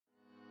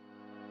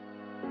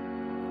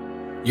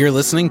You're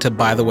listening to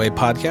By the Way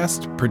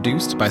podcast,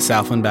 produced by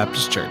Southland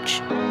Baptist Church.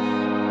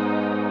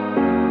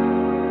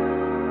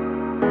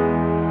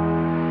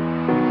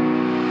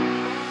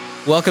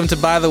 Welcome to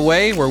By the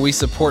Way, where we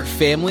support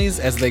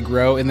families as they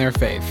grow in their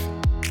faith.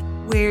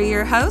 We're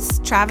your hosts,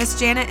 Travis,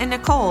 Janet, and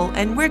Nicole,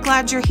 and we're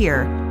glad you're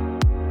here.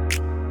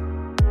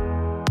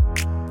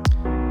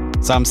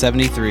 Psalm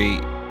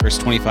 73, verse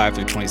 25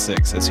 through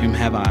 26 says, "Whom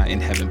have I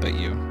in heaven but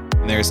you?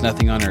 And there is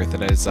nothing on earth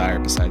that I desire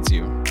besides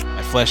you.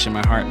 My flesh and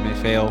my heart may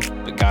fail,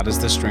 but God is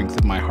the strength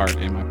of my heart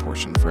and my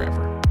portion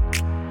forever."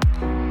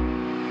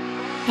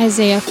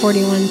 Isaiah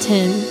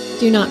 41:10.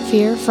 Do not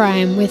fear, for I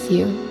am with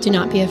you. Do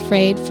not be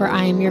afraid, for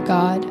I am your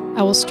God.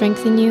 I will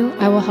strengthen you.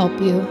 I will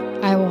help you.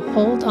 I will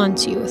hold on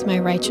to you with my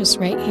righteous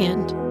right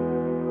hand.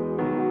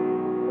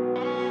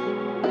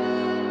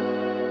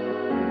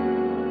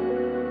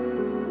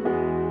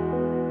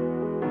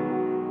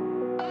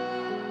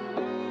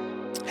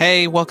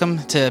 Hey, welcome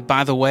to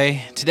By the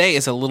Way. Today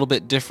is a little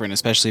bit different,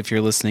 especially if you're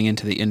listening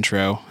into the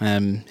intro.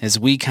 As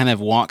we kind of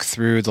walk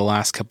through the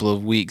last couple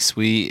of weeks,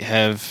 we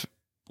have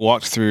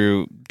walked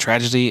through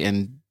tragedy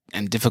and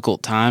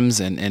difficult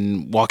times,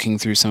 and walking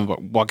through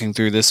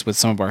this with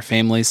some of our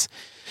families.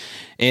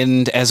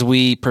 And as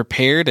we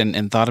prepared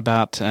and thought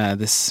about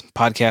this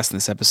podcast and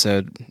this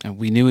episode,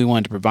 we knew we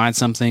wanted to provide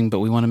something, but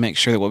we want to make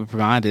sure that what we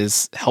provide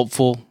is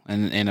helpful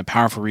and a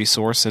powerful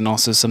resource, and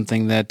also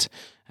something that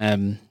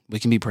we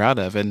can be proud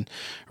of. And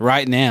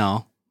right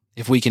now,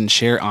 if we can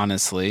share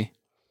honestly,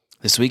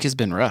 this week has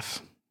been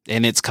rough,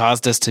 and it's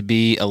caused us to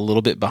be a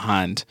little bit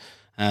behind.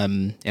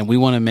 And we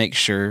want to make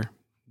sure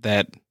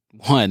that,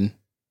 one,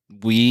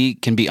 we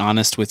can be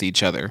honest with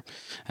each other.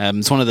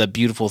 It's one of the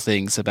beautiful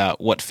things about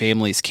what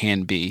families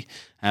can be,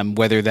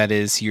 whether that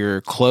is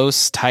your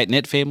close,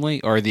 tight-knit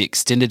family or the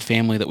extended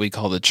family that we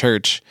call the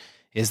church,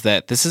 is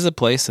that this is a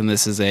place and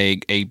this is a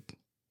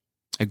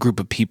group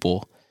of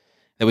people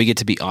that we get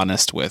to be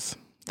honest with,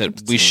 that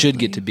Absolutely. We should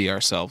get to be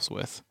ourselves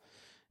with,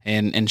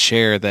 and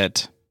share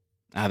that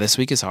this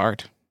week is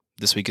hard,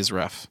 this week is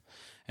rough.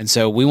 And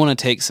so we want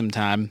to take some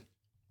time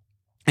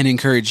and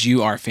encourage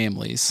you, our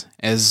families,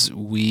 as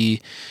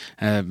we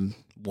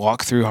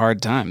walk through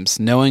hard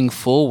times, knowing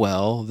full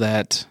well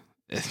that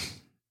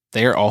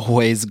they're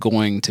always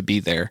going to be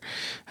there.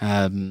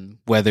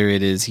 Whether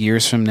it is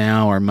years from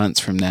now or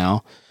months from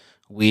now,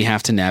 we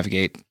have to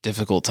navigate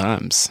difficult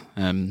times.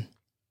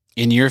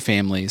 In your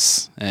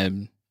families,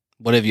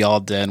 what have y'all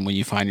done when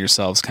you find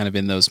yourselves kind of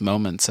in those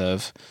moments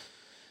of,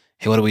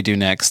 hey, what do we do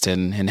next,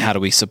 and how do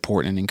we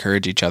support and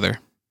encourage each other?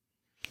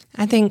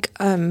 I think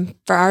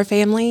for our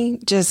family,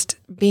 just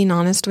being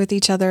honest with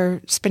each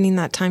other, spending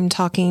that time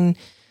talking,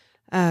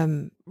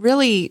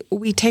 really,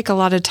 we take a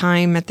lot of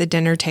time at the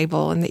dinner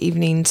table in the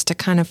evenings to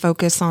kind of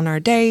focus on our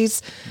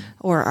days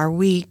or our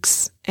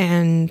weeks.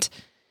 And,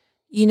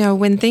 you know,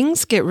 when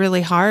things get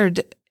really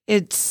hard,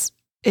 it's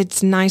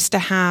nice to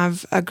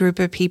have a group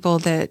of people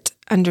that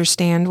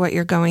understand what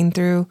you're going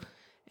through,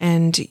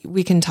 and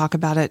we can talk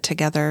about it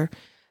together.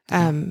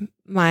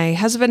 My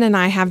husband and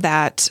I have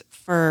that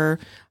for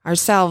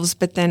ourselves,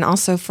 but then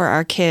also for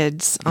our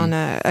kids on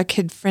a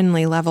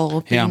kid-friendly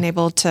level, being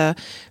able to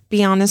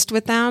be honest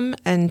with them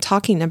and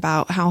talking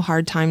about how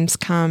hard times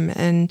come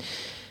and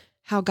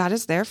how God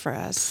is there for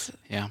us.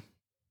 Yeah.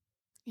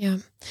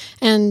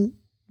 And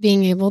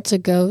being able to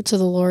go to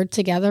the Lord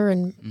together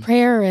in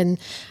prayer, and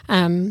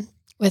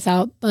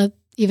without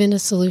even a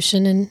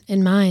solution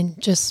in mind,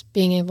 just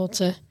being able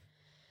to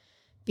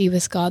be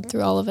with God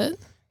through all of it.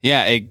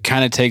 Yeah, it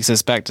kind of takes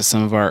us back to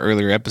some of our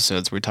earlier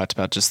episodes where we talked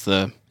about just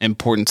the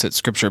importance that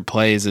Scripture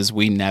plays as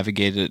we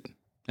navigate it,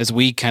 as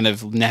we kind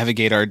of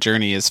navigate our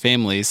journey as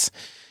families,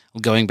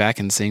 going back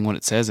and seeing what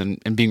it says and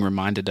being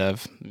reminded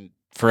of.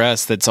 For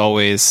us, that's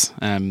always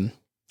kind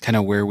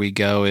of where we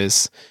go,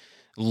 is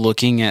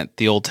looking at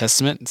the Old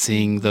Testament,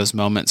 seeing those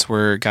moments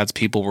where God's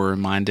people were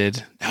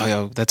reminded,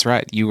 oh, that's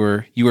right, you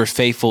were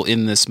faithful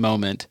in this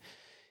moment,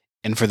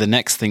 and for the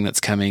next thing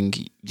that's coming,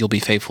 you'll be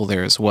faithful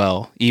there as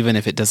well, even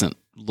if it doesn't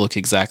look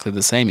exactly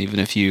the same, even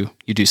if you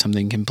do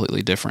something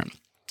completely different.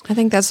 I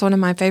think that's one of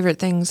my favorite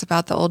things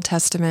about the Old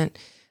Testament,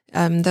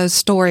 those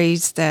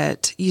stories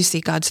that you see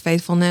God's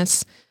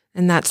faithfulness,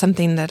 and that's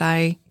something that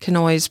I can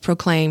always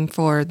proclaim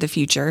for the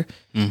future.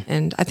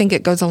 And I think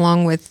it goes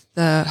along with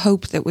the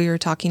hope that we were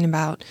talking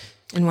about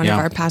in one of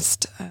our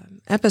past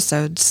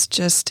episodes.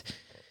 Just,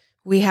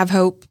 we have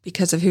hope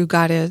because of who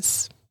God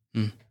is.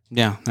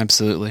 Yeah,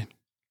 absolutely.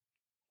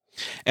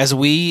 As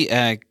we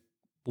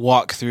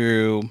walk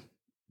through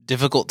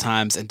difficult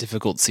times and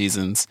difficult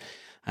seasons,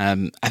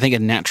 I think a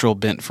natural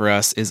bent for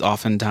us is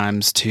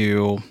oftentimes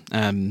to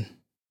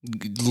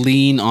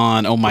lean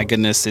on, oh my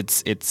goodness,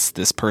 it's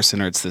this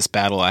person or it's this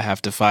battle I have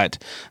to fight.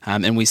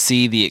 And we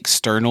see the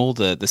external,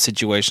 the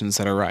situations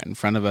that are right in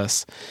front of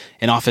us.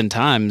 And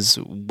oftentimes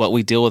what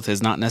we deal with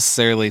is not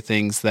necessarily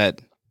things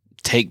that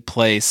take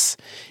place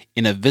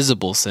in a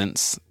visible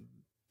sense.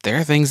 There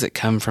are things that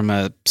come from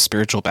a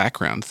spiritual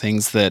background,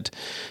 things that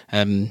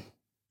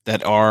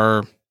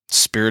are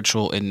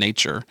spiritual in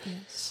nature.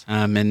 Yes.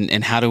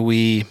 And how do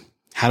we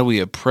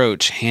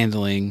approach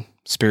handling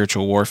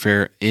spiritual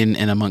warfare in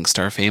and amongst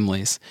our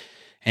families.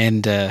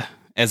 And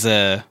as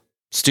a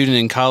student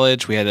in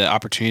college, we had an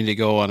opportunity to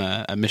go on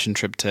a mission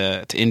trip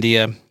to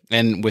India.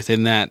 And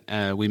within that,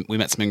 we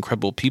met some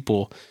incredible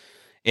people.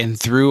 And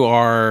through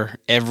our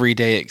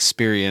everyday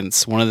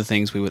experience, one of the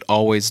things we would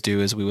always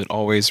do is we would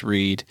always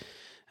read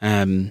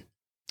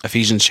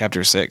Ephesians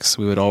chapter 6.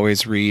 We would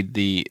always read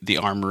the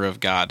armor of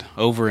God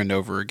over and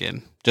over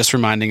again, just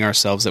reminding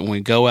ourselves that when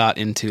we go out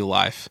into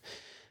life,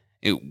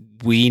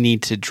 we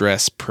need to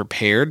dress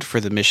prepared for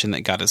the mission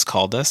that God has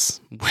called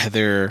us,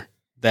 whether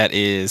that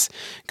is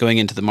going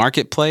into the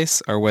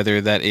marketplace or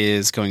whether that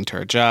is going to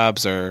our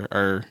jobs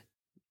or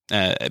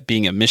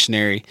being a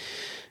missionary.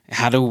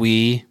 How do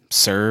we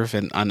serve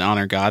and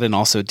honor God and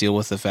also deal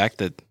with the fact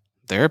that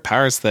there are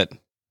powers that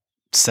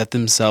set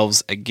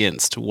themselves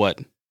against what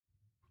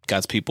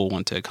God's people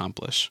want to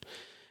accomplish?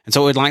 And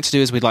so what we'd like to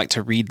do is we'd like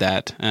to read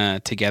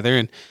that together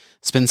and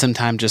spend some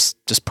time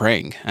just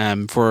praying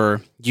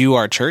for you,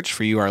 our church,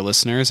 for you, our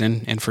listeners,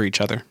 and for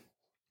each other.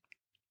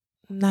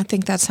 I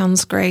think that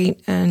sounds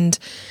great. And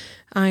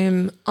I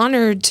am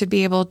honored to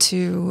be able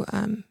to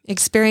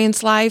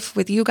experience life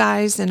with you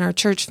guys and our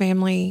church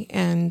family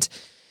and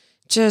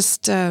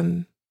just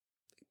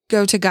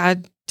go to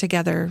God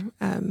together.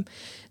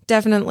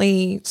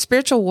 Definitely,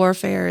 spiritual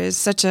warfare is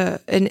such an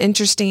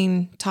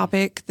interesting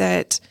topic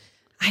that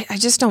I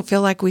just don't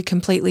feel like we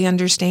completely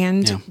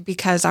understand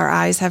because our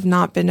eyes have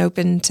not been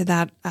open to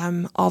that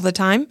all the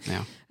time.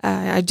 Yeah.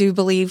 I do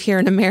believe here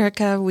in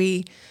America,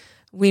 we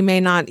may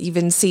not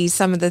even see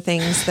some of the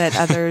things that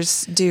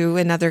others do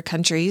in other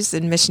countries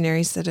and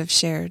missionaries that have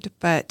shared,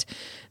 but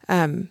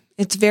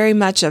it's very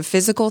much a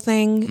physical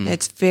thing.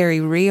 It's very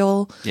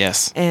real.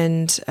 Yes.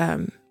 And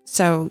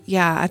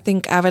I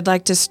think I would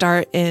like to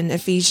start in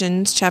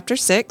Ephesians chapter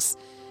 6,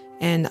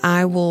 and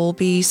I will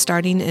be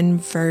starting in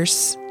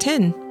verse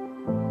 10.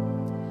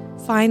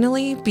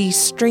 Finally, be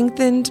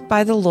strengthened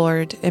by the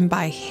Lord and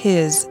by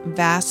His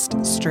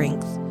vast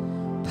strength.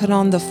 Put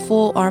on the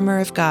full armor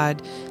of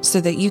God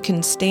so that you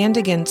can stand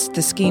against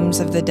the schemes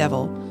of the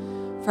devil.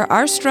 For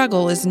our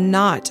struggle is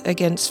not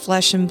against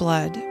flesh and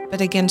blood, but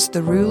against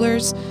the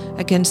rulers,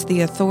 against the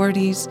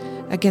authorities,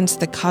 against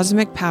the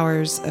cosmic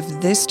powers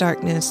of this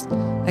darkness,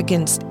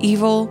 against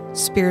evil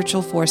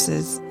spiritual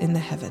forces in the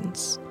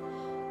heavens.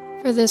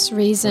 For this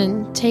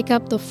reason, take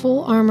up the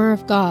full armor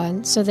of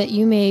God so that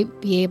you may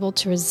be able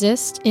to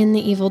resist in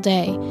the evil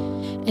day,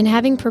 and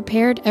having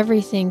prepared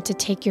everything to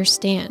take your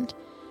stand.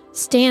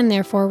 Stand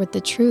therefore with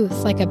the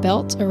truth like a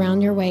belt around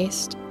your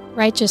waist,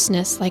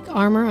 righteousness like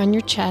armor on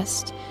your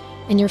chest,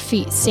 and your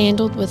feet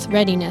sandaled with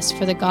readiness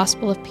for the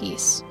gospel of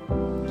peace.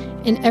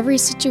 In every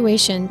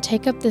situation,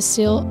 take up the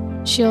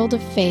shield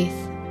of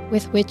faith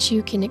with which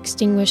you can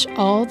extinguish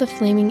all the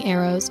flaming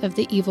arrows of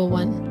the evil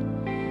one.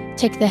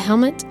 Take the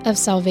helmet of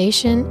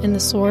salvation and the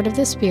sword of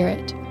the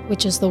Spirit,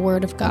 which is the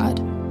word of God.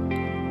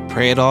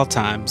 Pray at all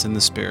times in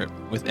the Spirit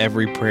with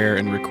every prayer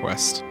and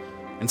request,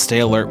 and stay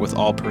alert with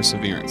all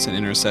perseverance and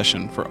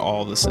intercession for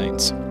all the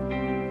saints.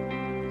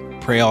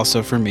 Pray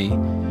also for me,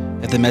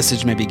 that the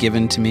message may be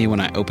given to me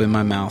when I open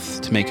my mouth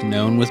to make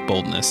known with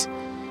boldness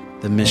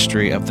the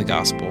mystery of the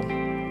gospel.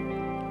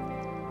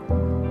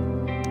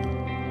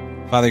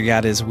 Father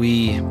God, as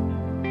we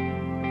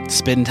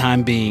spend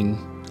time being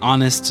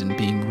honest and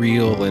being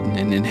real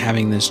and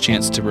having this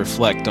chance to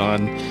reflect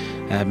on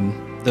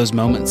those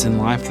moments in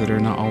life that are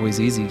not always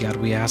easy, God,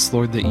 we ask,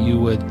 Lord, that you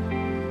would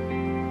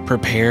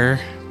prepare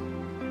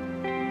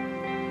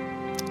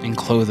and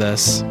clothe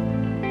us,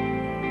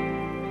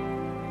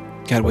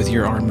 God, with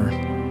your armor,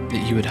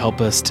 that you would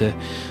help us to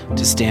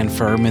stand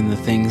firm in the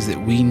things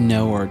that we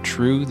know are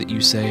true that you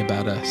say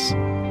about us.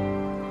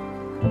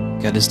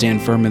 God, to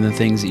stand firm in the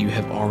things that you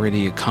have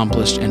already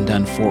accomplished and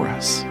done for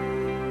us.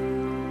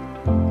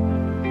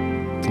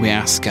 We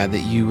ask, God,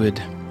 that you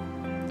would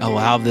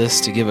allow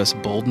this to give us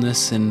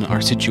boldness in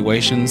our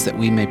situations, that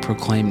we may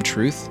proclaim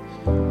truth,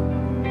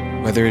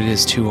 whether it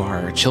is to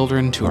our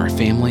children, to our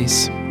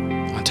families,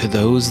 to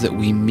those that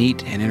we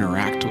meet and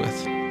interact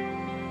with.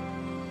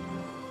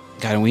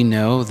 God, and we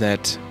know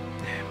that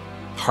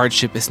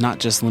hardship is not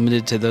just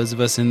limited to those of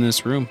us in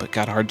this room, but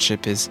God,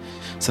 hardship is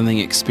something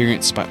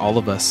experienced by all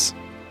of us,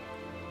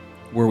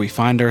 where we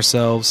find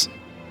ourselves.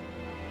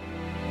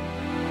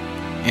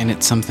 And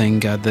it's something,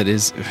 God, that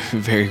is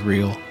very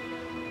real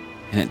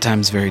and at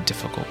times very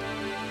difficult.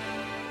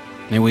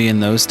 May we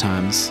in those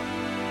times,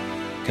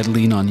 God,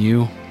 lean on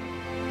you.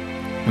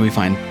 May we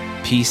find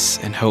peace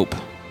and hope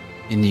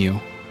in you.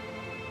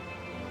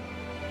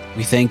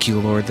 We thank you,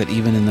 Lord, that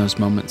even in those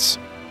moments,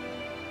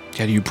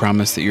 God, you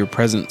promise that your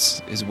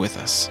presence is with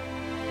us,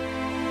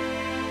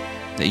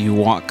 that you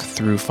walk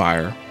through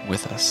fire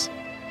with us.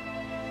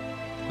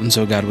 And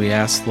so, God, we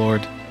ask,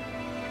 Lord,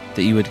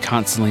 that you would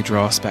constantly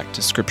draw us back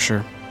to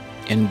Scripture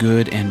in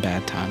good and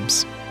bad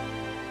times.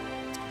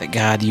 That,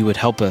 God, you would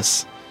help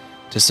us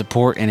to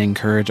support and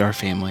encourage our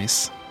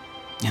families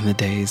in the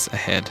days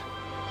ahead.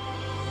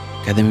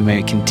 God, that we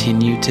may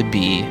continue to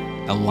be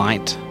a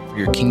light for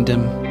your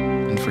kingdom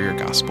and for your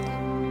gospel.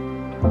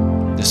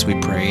 This we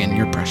pray in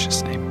your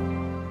precious name.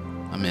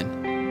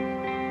 Amen.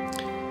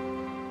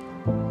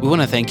 We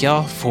want to thank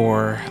y'all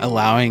for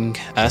allowing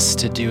us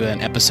to do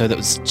an episode that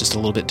was just a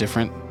little bit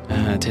different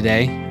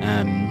today,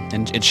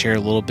 and share a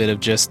little bit of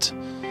just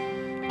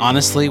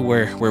honestly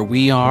where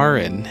we are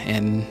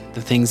and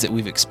the things that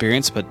we've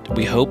experienced. But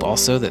we hope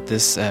also that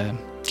this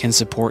can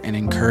support and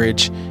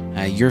encourage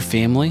your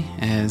family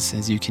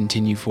as you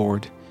continue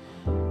forward.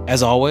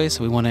 As always,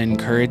 we want to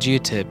encourage you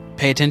to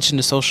pay attention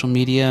to social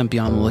media and be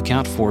on the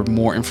lookout for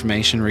more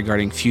information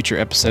regarding future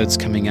episodes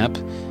coming up.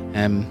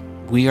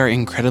 We are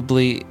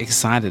incredibly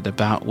excited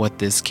about what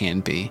this can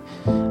be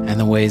and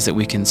the ways that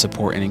we can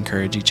support and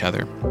encourage each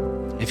other.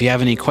 If you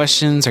have any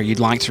questions or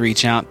you'd like to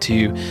reach out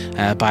to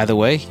By the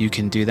Way, you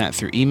can do that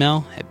through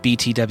email at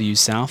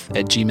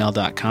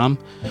btwsouth@gmail.com,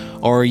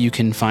 or you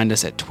can find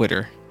us at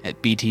Twitter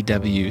at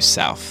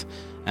btwsouth.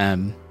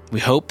 We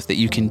hope that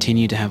you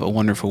continue to have a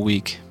wonderful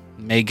week.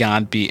 May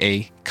God be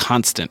a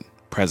constant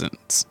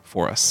presence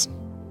for us.